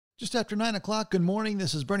Just after 9 o'clock, good morning.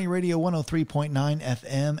 This is Bernie Radio 103.9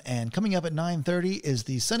 FM, and coming up at 9:30 is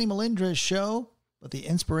the Sonny Melendres Show, but the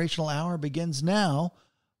inspirational hour begins now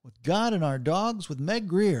with God and Our Dogs with Meg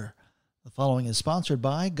Greer. The following is sponsored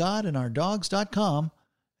by GodandOurDogs.com,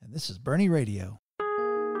 and this is Bernie Radio.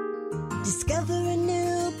 Discover a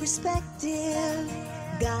new perspective.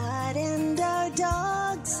 God and Our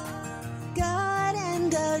Dogs.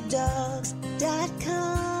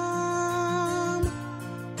 GodandOurDogs.com.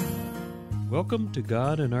 Welcome to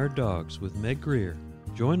God and Our Dogs with Meg Greer.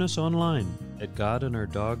 Join us online at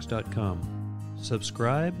GodandOurDogs.com.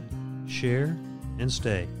 Subscribe, share, and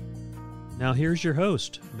stay. Now here's your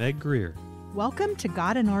host, Meg Greer. Welcome to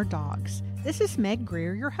God and Our Dogs. This is Meg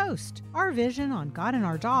Greer, your host. Our vision on God and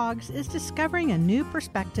Our Dogs is discovering a new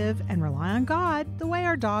perspective and rely on God the way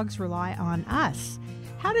our dogs rely on us.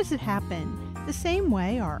 How does it happen? The same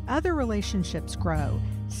way our other relationships grow,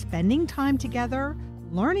 spending time together,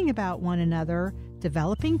 learning about one another,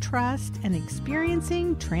 developing trust, and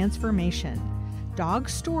experiencing transformation. Dog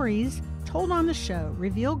stories told on the show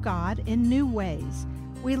reveal God in new ways.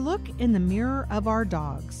 We look in the mirror of our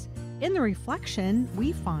dogs. In the reflection,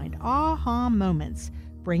 we find aha moments,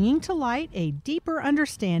 bringing to light a deeper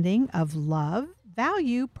understanding of love,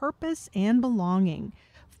 value, purpose, and belonging.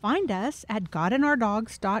 Find us at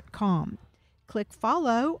GodandOurDogs.com. Click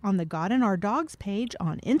follow on the God and Our Dogs page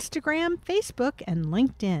on Instagram, Facebook, and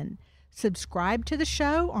LinkedIn. Subscribe to the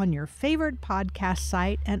show on your favorite podcast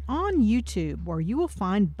site and on YouTube, where you will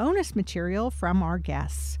find bonus material from our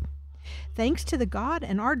guests. Thanks to the God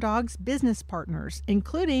and Our Dogs business partners,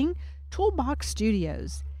 including Toolbox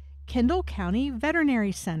Studios, Kendall County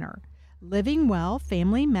Veterinary Center, Living Well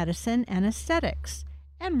Family Medicine and Aesthetics,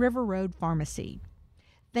 and River Road Pharmacy.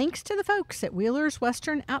 Thanks to the folks at Wheeler's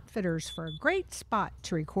Western Outfitters for a great spot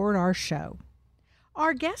to record our show.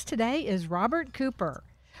 Our guest today is Robert Cooper,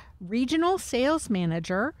 Regional Sales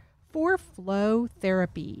Manager for Flow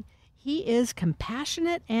Therapy. He is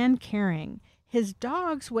compassionate and caring. His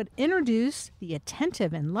dogs would introduce the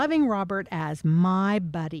attentive and loving Robert as my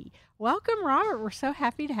buddy. Welcome, Robert. We're so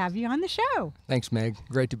happy to have you on the show. Thanks, Meg.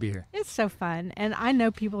 Great to be here. It's so fun, and I know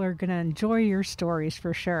people are going to enjoy your stories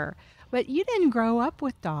for sure. But you didn't grow up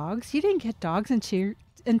with dogs. You didn't get dogs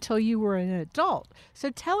until you were an adult. So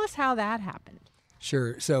tell us how that happened.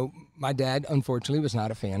 Sure. So my dad, unfortunately, was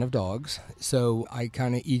not a fan of dogs. So I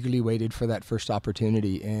kind of eagerly waited for that first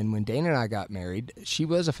opportunity. And when Dana and I got married, she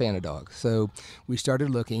was a fan of dogs. So we started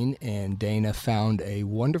looking, and Dana found a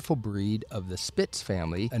wonderful breed of the Spitz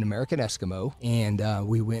family, an American Eskimo. And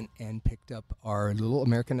we went and picked up our little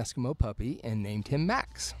American Eskimo puppy and named him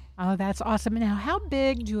Max. Oh, that's awesome. Now, how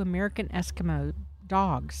big do American Eskimo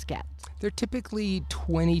dogs get? They're typically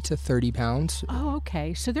 20 to 30 pounds. Oh,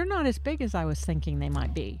 okay. So they're not as big as I was thinking they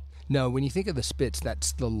might be. No, when you think of the Spitz,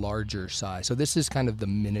 that's the larger size. So this is kind of the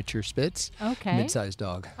miniature Spitz, mid-sized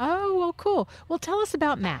dog. Oh, well, cool. Well, tell us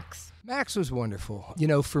about Max. Max was wonderful. You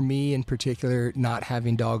know, for me in particular, not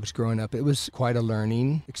having dogs growing up, it was quite a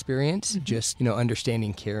learning experience. Mm-hmm. Just,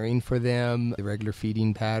 understanding caring for them, the regular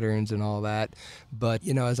feeding patterns and all that. But,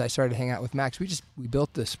 as I started hanging out with Max, we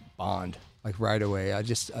built this bond. Like right away. I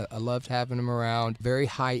loved having him around. Very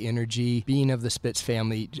high energy. Being of the Spitz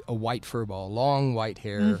family, a white fur ball, long white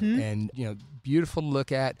hair, and, beautiful to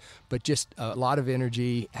look at, but just a lot of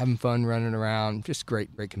energy, having fun running around. Just great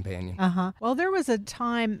companion. Well, there was a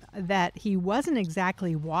time that he wasn't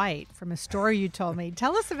exactly white from a story you told me.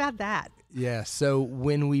 Tell us about that. Yeah, so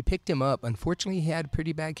when we picked him up, unfortunately, he had a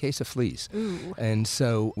pretty bad case of fleas. Ooh. And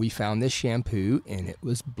so we found this shampoo, and it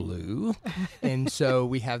was blue. And so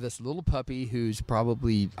we have this little puppy who's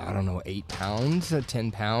probably, 8 pounds,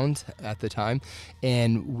 10 pounds at the time.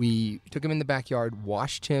 And we took him in the backyard,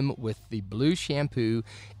 washed him with the blue shampoo,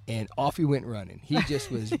 and off he went running. He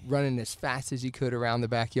just was running as fast as he could around the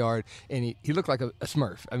backyard, and he looked like a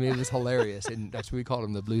Smurf. I mean, it was hilarious, and that's what we called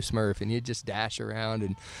him, the blue Smurf, and he'd just dash around.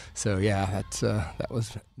 And so, yeah, that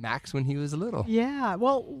was Max when he was little. Yeah.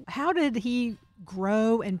 Well, how did he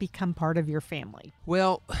grow and become part of your family?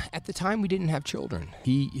 Well, at the time we didn't have children.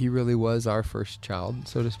 He really was our first child,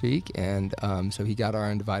 so to speak, and so he got our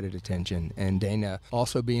undivided attention. And Dana,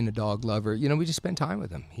 also being a dog lover, we just spent time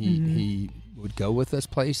with him. He would go with us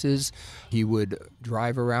places. He would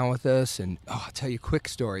drive around with us. And I'll tell you a quick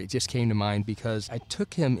story. It just came to mind because I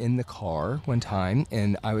took him in the car one time,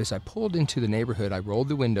 and I pulled into the neighborhood. I rolled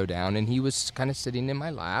the window down, and he was kind of sitting in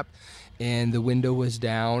my lap, and the window was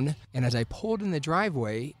down. And as I pulled in the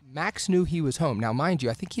driveway, Max knew he was home. Now, mind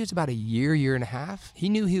you, I think he was about a year and a half. He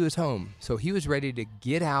knew he was home, so he was ready to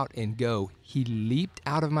get out and go. He leaped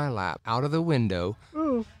out of my lap, out of the window,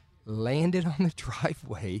 landed on the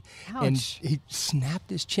driveway, and Ouch. he snapped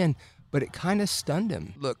his chin, but it kind of stunned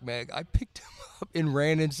him. Look, Meg, I picked him up and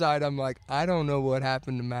ran inside. I'm like, I don't know what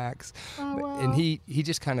happened to Max. And he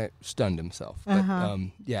just kind of stunned himself. But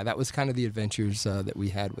yeah, that was kind of the adventures that we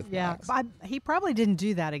had with Max. He probably didn't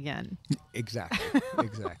do that again. Exactly.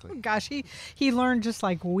 Gosh, he learned just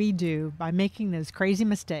like we do by making those crazy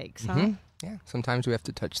mistakes, huh? Yeah, sometimes we have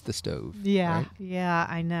to touch the stove. Yeah, right? yeah,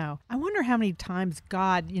 I know. I wonder how many times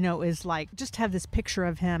God, is like, just have this picture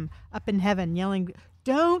of him up in heaven yelling,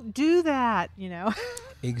 "Don't do that,"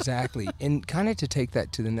 Exactly. And kind of to take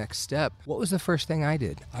that to the next step, what was the first thing I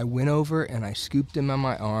did? I went over and I scooped him on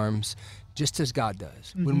my arms, just as God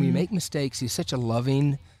does. When we make mistakes, he's such a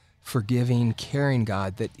loving, forgiving, caring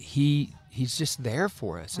God that he's just there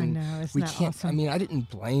for us. I And know, isn't we that can't, awesome? I mean, I didn't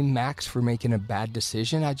blame Max for making a bad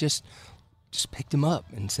decision. I just picked him up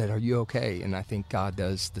and said, "Are you okay?" And I think God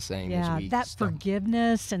does the same Yeah, as we that stumble.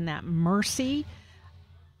 forgiveness and that mercy.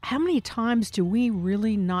 How many times do we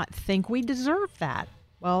really not think we deserve that?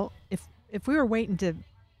 Well, if we were waiting to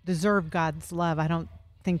deserve God's love, I don't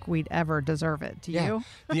think we'd ever deserve it. Do Yeah. you?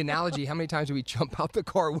 The analogy, how many times do we jump out the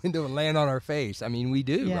car window and land on our face? I mean, we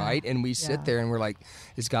do, Yeah. right? And we Yeah. sit there and we're like,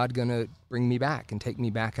 is God going to bring me back and take me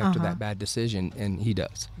back after that bad decision? And he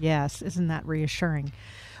does. Yes, isn't that reassuring?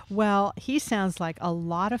 Well, he sounds like a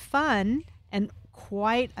lot of fun and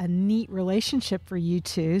quite a neat relationship for you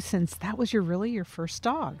two, since that was your first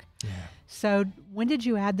dog. Yeah. So when did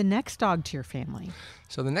you add the next dog to your family?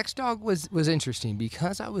 So the next dog was interesting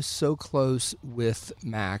because I was so close with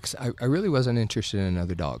Max. I really wasn't interested in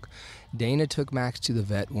another dog. Dana took Max to the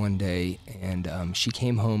vet one day, and she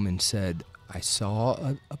came home and said, "I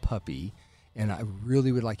saw a puppy, and I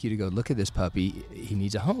really would like you to go look at this puppy. He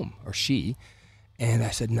needs a home," or she. And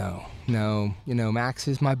I said, no, Max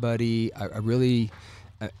is my buddy. I really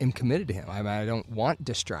am committed to him. I don't want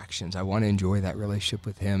distractions. I want to enjoy that relationship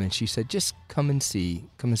with him. And she said, just come and see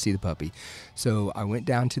the puppy. So I went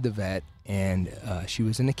down to the vet, and she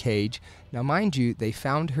was in a cage. Now, mind you, they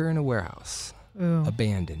found her in a warehouse,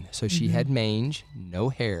 abandoned. So she had mange, no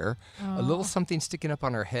hair, a little something sticking up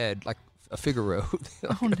on her head, like a Figaro,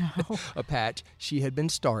 Oh, no. a patch. She had been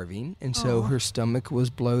starving, and so her stomach was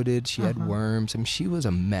bloated. She had worms, and she was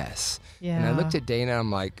a mess. And I Yeah. looked at Dana, and I'm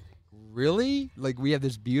like, really? Like, we have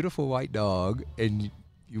this beautiful white dog, and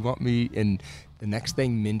you want me? And the next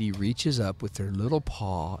thing, Mindy reaches up with her little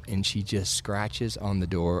paw, and she just scratches on the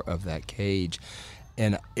door of that cage.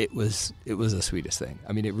 And it was the sweetest thing.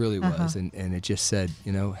 I mean, it really was. And it just said,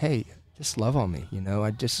 hey, just love on me,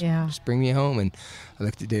 just bring me home. And I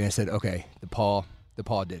looked at Dana and I said, okay, the paw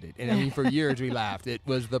did it. And I mean, for years we laughed. It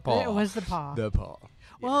was the paw. It was the paw. The paw.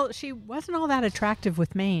 Well, she wasn't all that attractive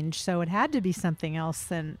with mange, so it had to be something else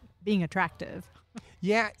than being attractive.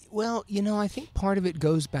 Yeah, well, I think part of it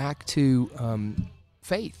goes back to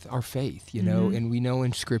faith, our faith, and we know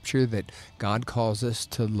in Scripture that God calls us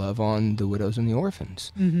to love on the widows and the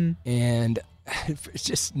orphans. And it's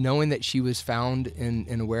just knowing that she was found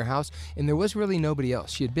in a warehouse, and there was really nobody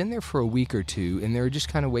else. She had been there for a week or two, and they were just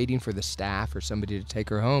kind of waiting for the staff or somebody to take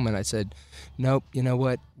her home. And I said, nope, you know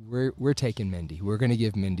what? We're taking Mindy. We're going to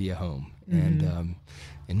give Mindy a home.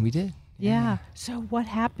 And we did. Yeah. So what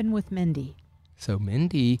happened with Mindy? So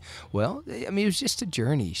Mindy, well, I mean, it was just a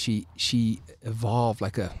journey. She evolved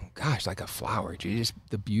like a flower.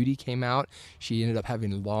 The beauty came out. She ended up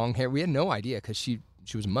having long hair. We had no idea because she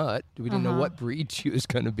was a mutt. We didn't know what breed she was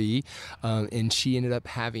going to be. And she ended up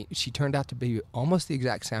she turned out to be almost the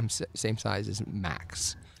exact same size as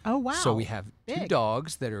Max. Oh, wow. So we have two Big.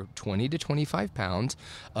 dogs that are 20 to 25 pounds.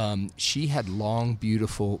 She had long,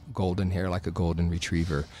 beautiful golden hair like a golden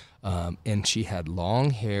retriever. And she had long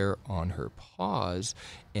hair on her paws,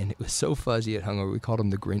 and it was so fuzzy it hung over. We called them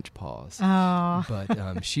the Grinch paws. Oh.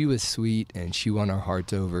 But she was sweet, and she won our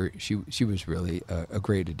hearts over. She was really a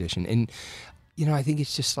great addition. And I think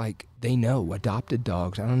it's just like they know adopted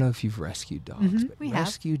dogs. I don't know if you've rescued dogs, but we have.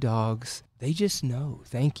 rescue dogs, they just know.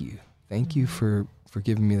 Thank you for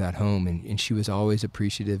giving me that home. And she was always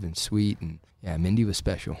appreciative and sweet. And yeah, Mindy was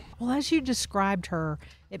special. Well, as you described her,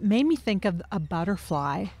 it made me think of a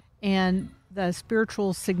butterfly and the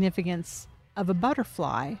spiritual significance of a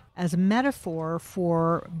butterfly as a metaphor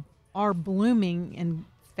for our blooming in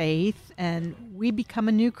faith, and we become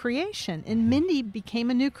a new creation. And Mindy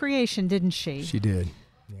became a new creation, didn't she? She did.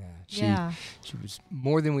 Yeah. She was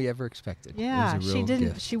more than we ever expected. Yeah, It was a she real didn't.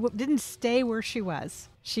 gift. She didn't stay where she was.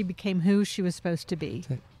 She became who she was supposed to be.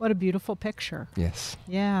 That's it. What a beautiful picture. Yes.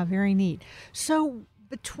 Yeah, very neat. So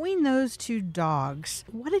between those two dogs,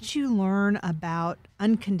 what did you learn about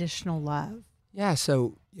unconditional love? Yeah,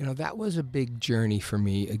 so, that was a big journey for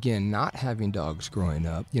me. Again, not having dogs growing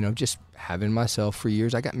up, just having myself for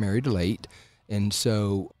years. I got married late. And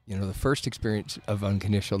so, the first experience of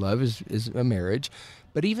unconditional love is a marriage.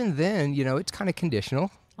 But even then, it's kind of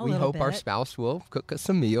conditional. We hope our spouse will cook us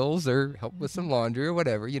some meals or help with some laundry or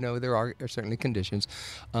whatever. There are certainly conditions.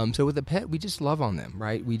 So with a pet, we just love on them,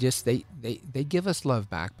 right? We just, they give us love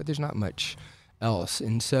back, but there's not much else.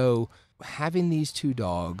 And so having these two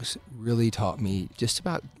dogs really taught me just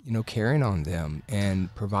about, caring on them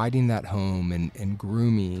and providing that home and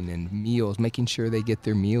grooming and meals, making sure they get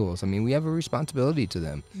their meals. I mean, we have a responsibility to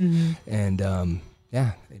them. Mm-hmm. And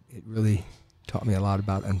it really taught me a lot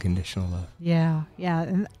about unconditional love. Yeah.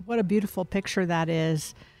 And what a beautiful picture that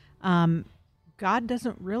is. God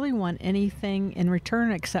doesn't really want anything in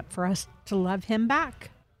return except for us to love him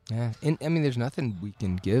back. Yeah, and I mean, there's nothing we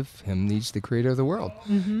can give him. He's the creator of the world,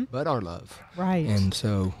 but our love. Right. And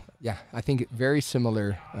so, I think very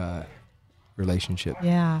similar relationship.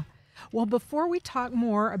 Yeah. Well, before we talk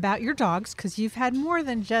more about your dogs, because you've had more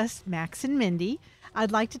than just Max and Mindy,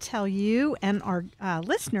 I'd like to tell you and our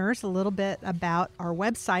listeners a little bit about our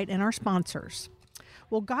website and our sponsors.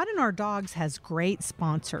 Well, God and Our Dogs has great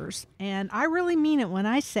sponsors, and I really mean it when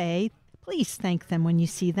I say, please thank them when you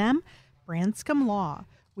see them. Branscombe Law,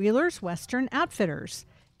 Wheeler's Western Outfitters,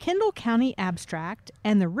 Kendall County Abstract,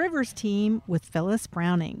 and the Rivers team with Phyllis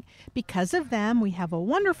Browning. Because of them, we have a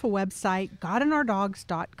wonderful website,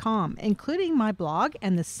 GodandOurDogs.com, including my blog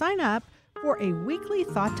and the sign up for a weekly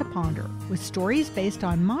Thought to Ponder with stories based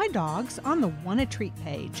on my dogs on the Want a Treat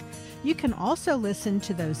page. You can also listen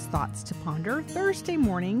to those Thoughts to Ponder Thursday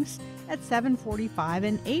mornings at 7:45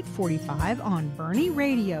 and 8:45 on Bernie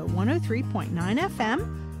Radio 103.9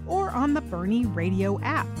 FM or on the Bernie Radio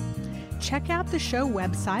app. Check out the show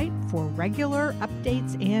website for regular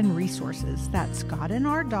updates and resources. That's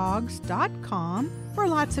GodandOurDogs.com for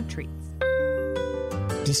lots of treats.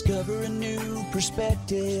 Discover a new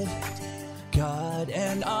perspective. God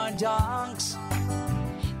and Our Dogs.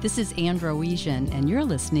 This is Ann Droesian, and you're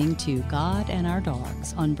listening to God and Our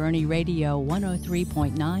Dogs on Bernie Radio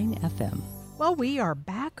 103.9 FM. Well, we are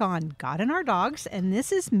back on God and Our Dogs, and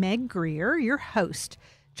this is Meg Greer, your host.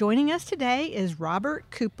 Joining us today is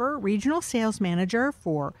Robert Cooper, Regional Sales Manager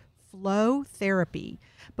for Flow Therapy.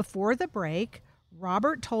 Before the break,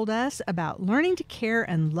 Robert told us about learning to care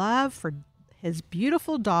and love for his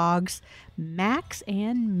beautiful dogs, Max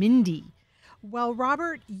and Mindy. Well,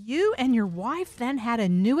 Robert, you and your wife then had a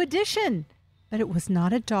new addition, but it was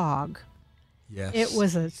not a dog. Yes. It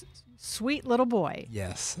was a sweet little boy.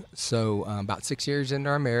 Yes. So about 6 years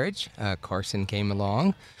into our marriage, Carson came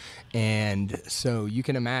along. And so you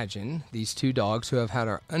can imagine these two dogs who have had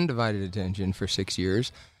our undivided attention for 6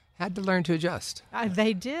 years had to learn to adjust.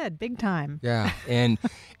 They did, big time. Yeah. And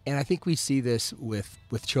I think we see this with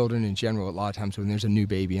children in general. A lot of times when there's a new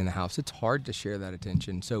baby in the house, it's hard to share that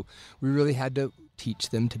attention. So we really had to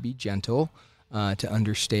teach them to be gentle, to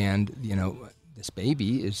understand, this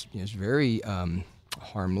baby is very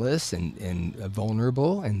harmless and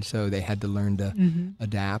vulnerable. And so they had to learn to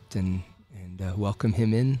adapt and welcome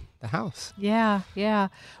him in the house. Yeah.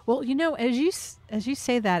 Well, as you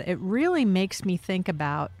say that, it really makes me think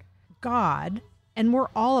about God, and we're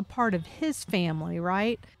all a part of his family,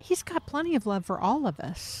 right? He's got plenty of love for all of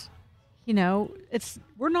us.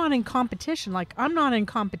 We're not in competition. Like, I'm not in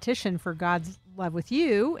competition for God's love with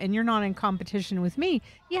you, and you're not in competition with me.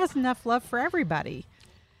 He has enough love for everybody.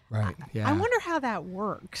 Right. Yeah. I wonder how that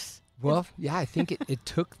works. Well, yeah, I think it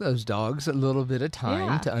took those dogs a little bit of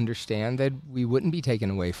time to understand that we wouldn't be taken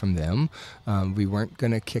away from them. We weren't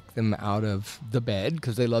going to kick them out of the bed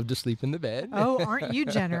because they love to sleep in the bed. Oh, aren't you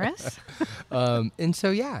generous? And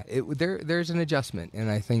so, there's an adjustment. And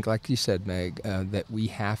I think, like you said, Meg, that we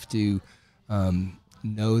have to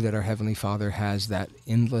know that our Heavenly Father has that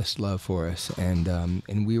endless love for us.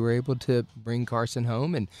 And we were able to bring Carson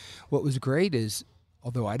home. And what was great is,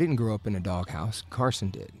 although I didn't grow up in a doghouse, Carson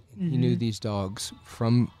did. He knew these dogs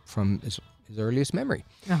from his earliest memory.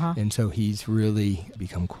 And so he's really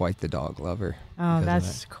become quite the dog lover. Oh,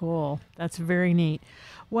 that's cool. That's very neat.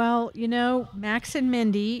 Well, Max and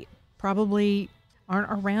Mindy probably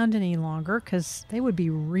aren't around any longer because they would be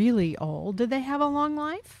really old. Did they have a long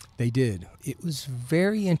life? They did. It was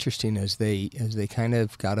very interesting as they kind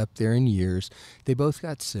of got up there in years. They both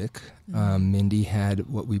got sick. Mindy had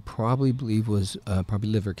what we probably believe was probably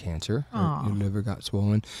liver cancer. Her liver got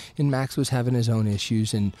swollen. And Max was having his own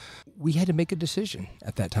issues. And we had to make a decision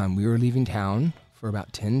at that time. We were leaving town for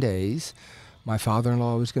about 10 days. My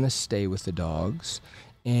father-in-law was going to stay with the dogs.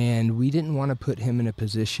 and we didn't want to put him in a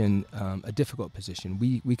position, a difficult position.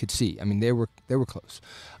 We could see. I mean, they were close,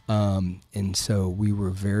 and so we were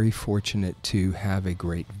very fortunate to have a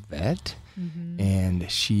great vet, and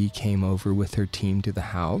she came over with her team to the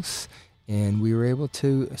house, and we were able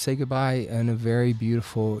to say goodbye in a very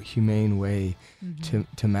beautiful, humane way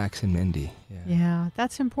to Max and Mindy. Yeah,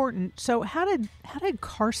 that's important. So how did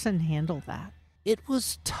Carson handle that? It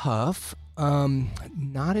was tough,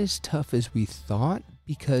 not as tough as we thought,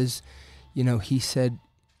 because, he said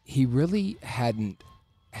he really hadn't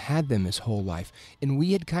had them his whole life. And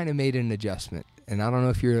we had kind of made an adjustment. And I don't know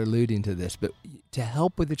if you're alluding to this, but to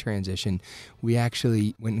help with the transition, we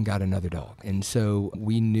actually went and got another dog. And so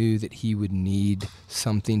we knew that he would need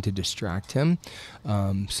something to distract him.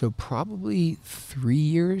 So probably 3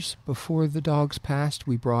 years before the dogs passed,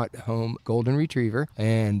 we brought home Golden Retriever,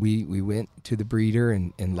 and we went to the breeder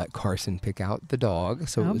and let Carson pick out the dog.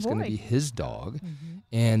 So it was going to be his dog,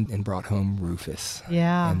 and brought home Rufus.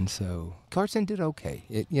 Yeah. And so Carson did okay.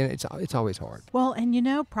 It's always hard. Well,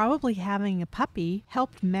 and probably having a puppy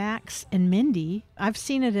helped Max and Mindy. I've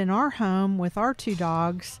seen it in our home with our 2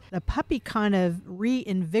 dogs. The puppy kind of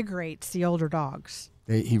reinvigorates the older dogs.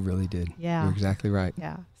 He really did. Yeah. You're exactly right.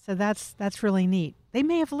 Yeah. So that's really neat. They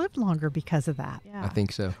may have lived longer because of that. Yeah. I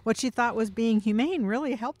think so. What you thought was being humane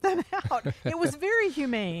really helped them out. It was very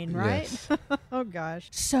humane, right? Yes. Oh, gosh.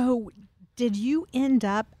 So did you end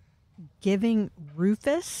up giving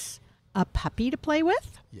Rufus a puppy to play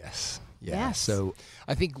with? Yes. Yeah. Yes. So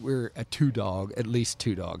I think we're a at least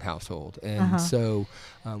two dog household. And so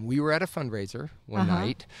we were at a fundraiser one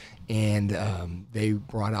night, and they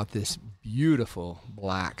brought out this beautiful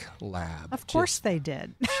black lab. Of course they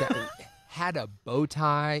did. Had a bow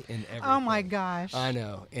tie and everything. Oh my gosh! I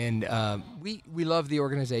know, and we love the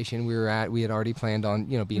organization we were at. We had already planned on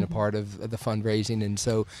being a part of the fundraising, and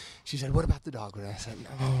so she said, "What about the dog?" And I said,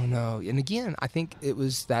 "No." And again, I think it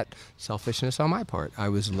was that selfishness on my part. I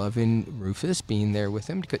was loving Rufus, being there with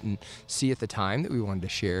him. Couldn't see at the time that we wanted to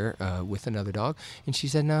share with another dog, and she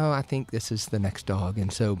said, "No, I think this is the next dog."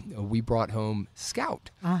 And so we brought home Scout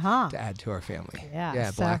to add to our family.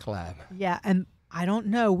 Yeah, black lab. Yeah, and I don't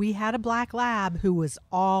know. We had a black lab who was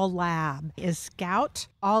all lab. Is Scout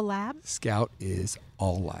all lab? Scout is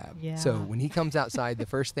all lab. Yeah. So when he comes outside, the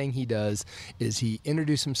first thing he does is he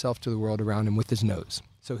introduces himself to the world around him with his nose.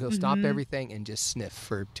 So he'll stop everything and just sniff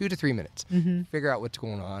for 2 to 3 minutes, figure out what's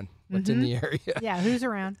going on, what's in the area. Yeah, who's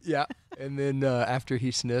around? Yeah. And then after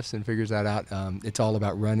he sniffs and figures that out, it's all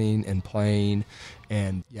about running and playing.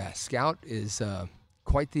 And yeah, Scout is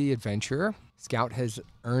quite the adventurer. Scout has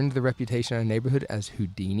earned the reputation in our neighborhood as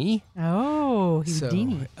Houdini. Oh,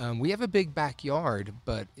 Houdini. So we have a big backyard,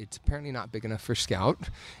 but it's apparently not big enough for Scout.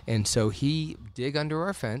 And so he dig under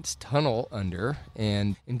our fence, tunnel under,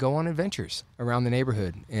 and go on adventures around the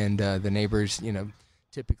neighborhood. And the neighbors,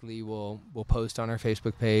 typically will post on our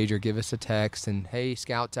Facebook page or give us a text and, hey,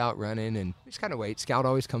 Scout's out running. And we just kind of wait. Scout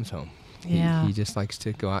always comes home. He just likes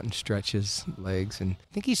to go out and stretch his legs. And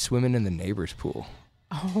I think he's swimming in the neighbor's pool.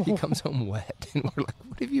 Oh. He comes home wet, and we're like,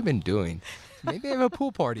 what have you been doing? Maybe they have a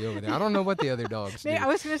pool party over there. I don't know what the other dogs do. I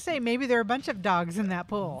was going to say, maybe there are a bunch of dogs in that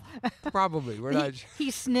pool. Probably. We're not.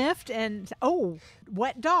 He sniffed and,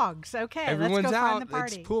 wet dogs. Okay, everyone's let's go out. find the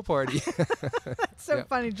party. It's pool party. That's so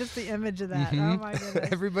funny, just the image of that. Oh, my goodness.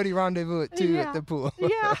 Everybody rendezvous at 2 at the pool.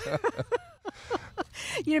 Yeah.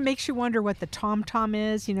 It makes you wonder what the tom-tom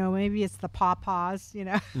is. Maybe it's the pawpaws,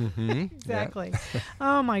 Exactly.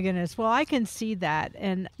 Oh, my goodness. Well, I can see that.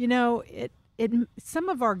 And, some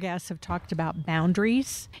of our guests have talked about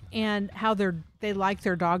boundaries and how they like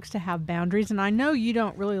their dogs to have boundaries. And I know you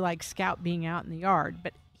don't really like Scout being out in the yard,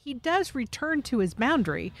 but he does return to his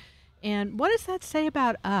boundary. And what does that say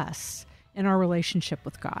about us in our relationship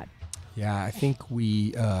with God? Yeah, I think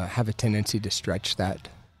we have a tendency to stretch that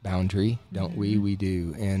boundary, don't we? We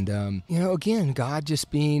do. And, again, God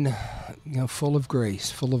just being, full of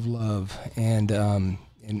grace, full of love, and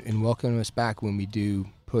welcoming us back when we do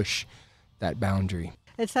push that boundary.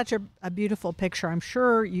 It's such a beautiful picture. I'm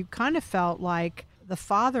sure you kind of felt like the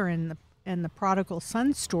father in the prodigal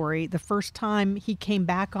son story, the first time he came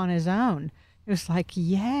back on his own. It was like,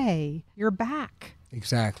 yay, you're back.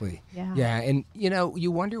 Exactly. Yeah. And,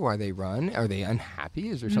 you wonder why they run. Are they unhappy?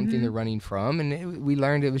 Is there something they're running from? And we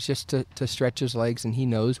learned it was just to stretch his legs, and he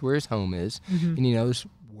knows where his home is, and he knows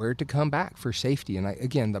where to come back for safety. And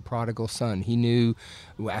again, the prodigal son, he knew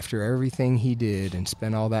after everything he did and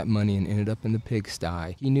spent all that money and ended up in the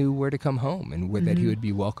pigsty, he knew where to come home and that he would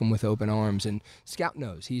be welcome with open arms. And Scout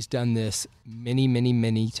knows. He's done this many, many,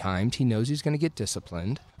 many times. He knows he's going to get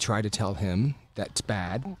disciplined. Try to tell him that's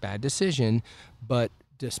bad decision, but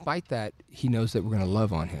despite that, he knows that we're going to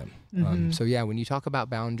love on him. So yeah, when you talk about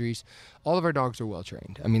boundaries, all of our dogs are well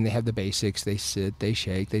trained. I mean, they have the basics. They sit, they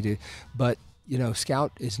shake, they do. But, you know,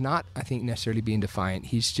 Scout is not, I think, necessarily being defiant.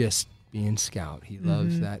 He's just being Scout. He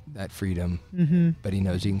loves that freedom, but he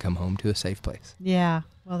knows he can come home to a safe place. Yeah.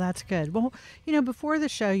 Well, that's good. Well, you know, before the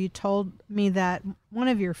show, you told me that one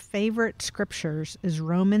of your favorite scriptures is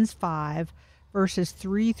Romans 5, verses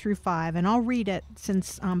 3 through 5. And I'll read it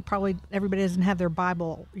since probably everybody doesn't have their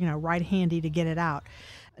Bible, you know, right handy to get it out.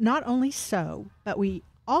 Not only so, but we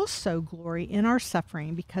also glory in our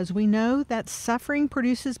suffering, because we know that suffering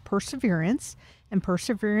produces perseverance, and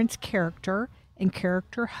perseverance character, and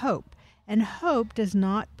character hope. And hope does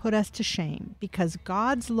not put us to shame, because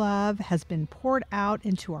God's love has been poured out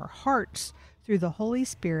into our hearts through the Holy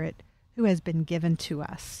Spirit who has been given to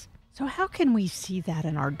us. So how can we see that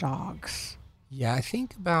in our dogs? Yeah, I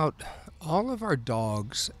think about all of our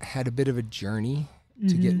dogs had a bit of a journey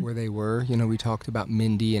to get where they were. You know, we talked about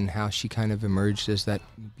Mindy and how she kind of emerged as that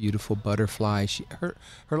beautiful butterfly. Her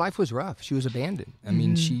life was rough. She was abandoned. I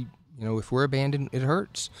mean, you know, if we're abandoned, it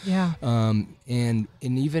hurts. Yeah. And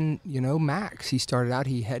even, you know, Max, he started out,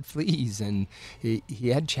 he had fleas and he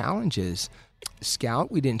had challenges.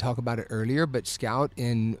 Scout, we didn't talk about it earlier, but Scout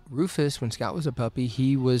and Rufus, when Scout was a puppy,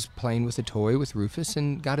 he was playing with a toy with Rufus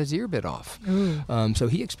and got his ear bit off. So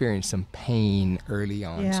he experienced some pain early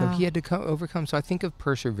on. So he had to overcome. So I think of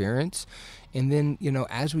perseverance. And then, you know,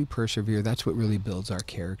 as we persevere, that's what really builds our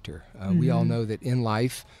character. We all know that in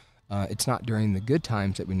life, it's not during the good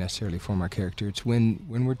times that we necessarily form our character. It's when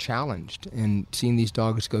we're challenged, and seeing these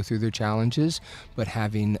dogs go through their challenges, but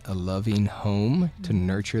having a loving home to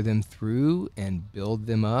nurture them through and build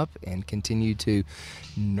them up and continue to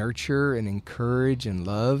nurture and encourage and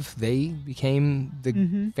love. They became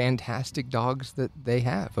the fantastic dogs that they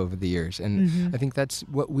have over the years. And I think that's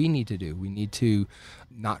what we need to do. We need to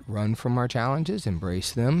not run from our challenges,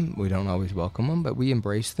 embrace them. We don't always welcome them, but we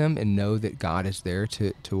embrace them and know that God is there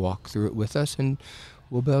to walk through it with us, and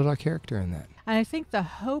we'll build our character in that. And I think the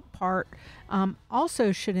hope part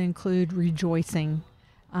also should include rejoicing,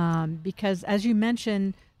 because as you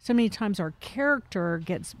mentioned, so many times our character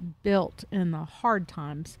gets built in the hard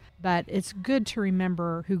times, but it's good to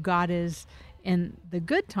remember who God is in the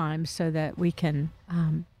good times so that we can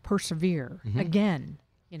persevere again.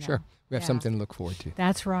 You know? Sure. We have something to look forward to.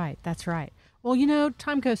 That's right. That's right. Well, you know,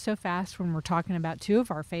 time goes so fast when we're talking about two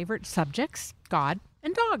of our favorite subjects, God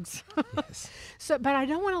and dogs. Yes. But I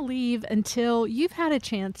don't want to leave until you've had a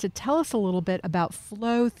chance to tell us a little bit about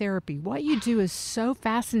flow therapy. What you do is so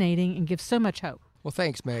fascinating and gives so much hope. Well,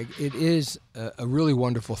 thanks, Meg. It is a really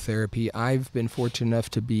wonderful therapy. I've been fortunate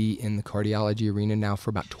enough to be in the cardiology arena now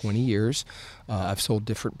for about 20 years. I've sold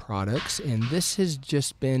different products, and this has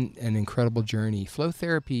just been an incredible journey. Flow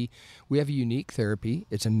therapy, we have a unique therapy.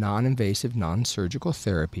 It's a non-invasive, non-surgical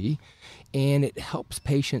therapy, and it helps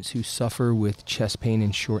patients who suffer with chest pain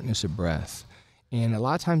and shortness of breath. And a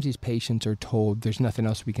lot of times these patients are told there's nothing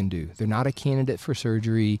else we can do. They're not a candidate for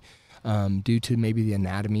surgery. Due to maybe the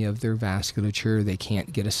anatomy of their vasculature, they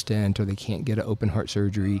can't get a stent or they can't get an open heart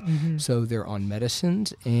surgery. So they're on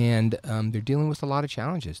medicines, and they're dealing with a lot of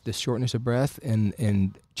challenges. This shortness of breath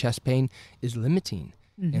and chest pain is limiting.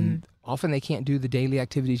 And often they can't do the daily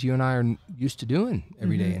activities you and I are used to doing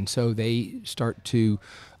every day. And so they start to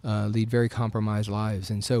lead very compromised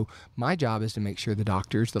lives. And so my job is to make sure the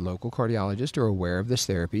doctors, the local cardiologists, are aware of this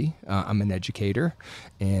therapy. I'm an educator,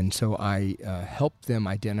 and so I help them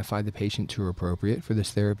identify the patients who are appropriate for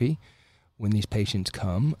this therapy. When these patients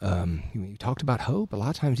come, you talked about hope. A lot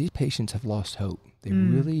of times these patients have lost hope. They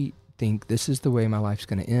really think this is the way my life's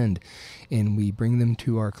going to end. And we bring them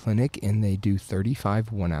to our clinic, and they do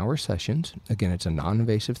 35 one-hour sessions. Again, it's a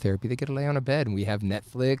non-invasive therapy. They get to lay on a bed, and we have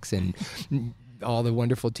Netflix and all the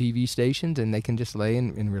wonderful TV stations, and they can just lay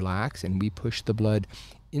and relax, and we push the blood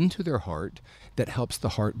into their heart that helps the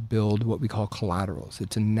heart build what we call collaterals.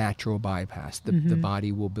 It's a natural bypass. The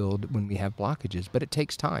body will build when we have blockages, but it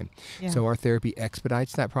takes time. So our therapy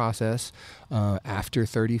expedites that process. After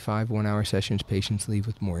 35 one-hour sessions, patients leave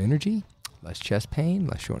with more energy, less chest pain,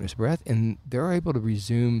 less shortness of breath, and they're able to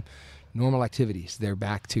resume normal activities. They're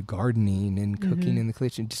back to gardening and cooking in the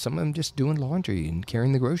kitchen. Some of them just doing laundry and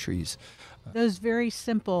carrying the groceries. Those very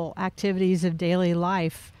simple activities of daily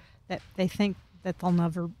life that they think that they'll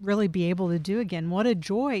never really be able to do again. What a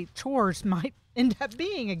joy chores might end up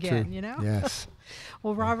being again. True. You know? Yes.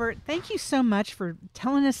 Well, Robert, thank you so much for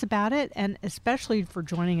telling us about it, and especially for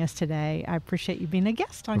joining us today. I appreciate you being a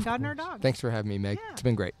guest on God and Our Dogs. Thanks for having me, Meg. Yeah. It's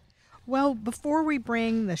been great. Well, before we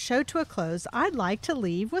bring the show to a close, I'd like to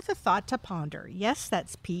leave with a thought to ponder. Yes,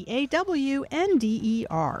 that's PAWNDER.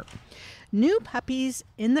 New puppies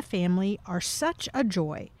in the family are such a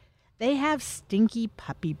joy. They have stinky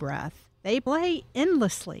puppy breath. They play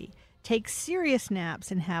endlessly, take serious naps,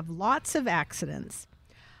 and have lots of accidents.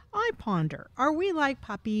 I ponder, are we like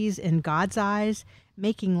puppies in God's eyes,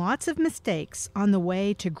 making lots of mistakes on the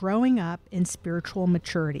way to growing up in spiritual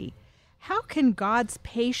maturity? How can God's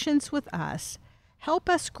patience with us help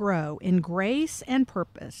us grow in grace and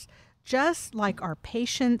purpose, just like our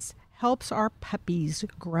patience helps our puppies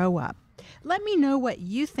grow up? Let me know what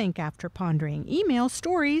you think after pondering. Email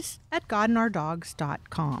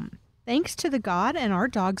stories@godandourdogs.com. Thanks to the God and Our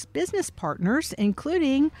Dogs business partners,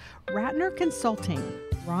 including Ratner Consulting,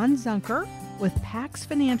 Ron Zunker with Pax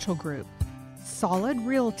Financial Group, Solid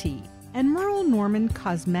Realty, and Merle Norman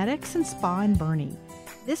Cosmetics and Spa in Bernie.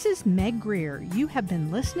 This is Meg Greer. You have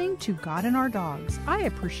been listening to God and Our Dogs. I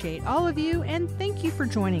appreciate all of you and thank you for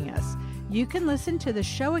joining us. You can listen to the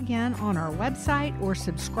show again on our website or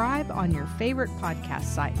subscribe on your favorite podcast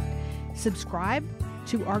site. Subscribe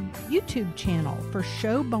to our YouTube channel for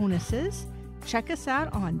show bonuses. Check us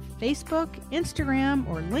out on Facebook, Instagram,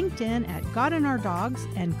 or LinkedIn at God and Our Dogs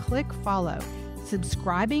and click follow.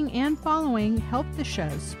 Subscribing and following help the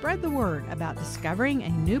show spread the word about discovering a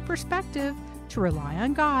new perspective to rely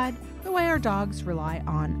on God the way our dogs rely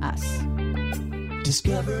on us.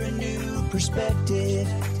 Discover a new perspective.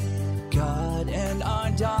 God and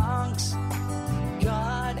Our Dogs.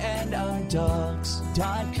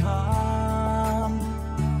 GodandOurDogs.com.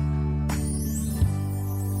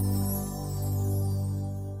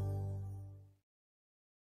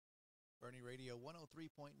 Bernie Radio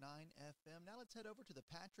 103.9 FM. Now let's head over to the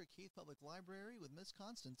Patrick Heath Public Library with Miss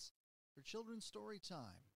Constance for Children's Story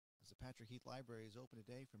Time. As the Patrick Heath Library is open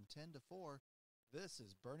today from 10 to 4, this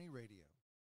is Bernie Radio.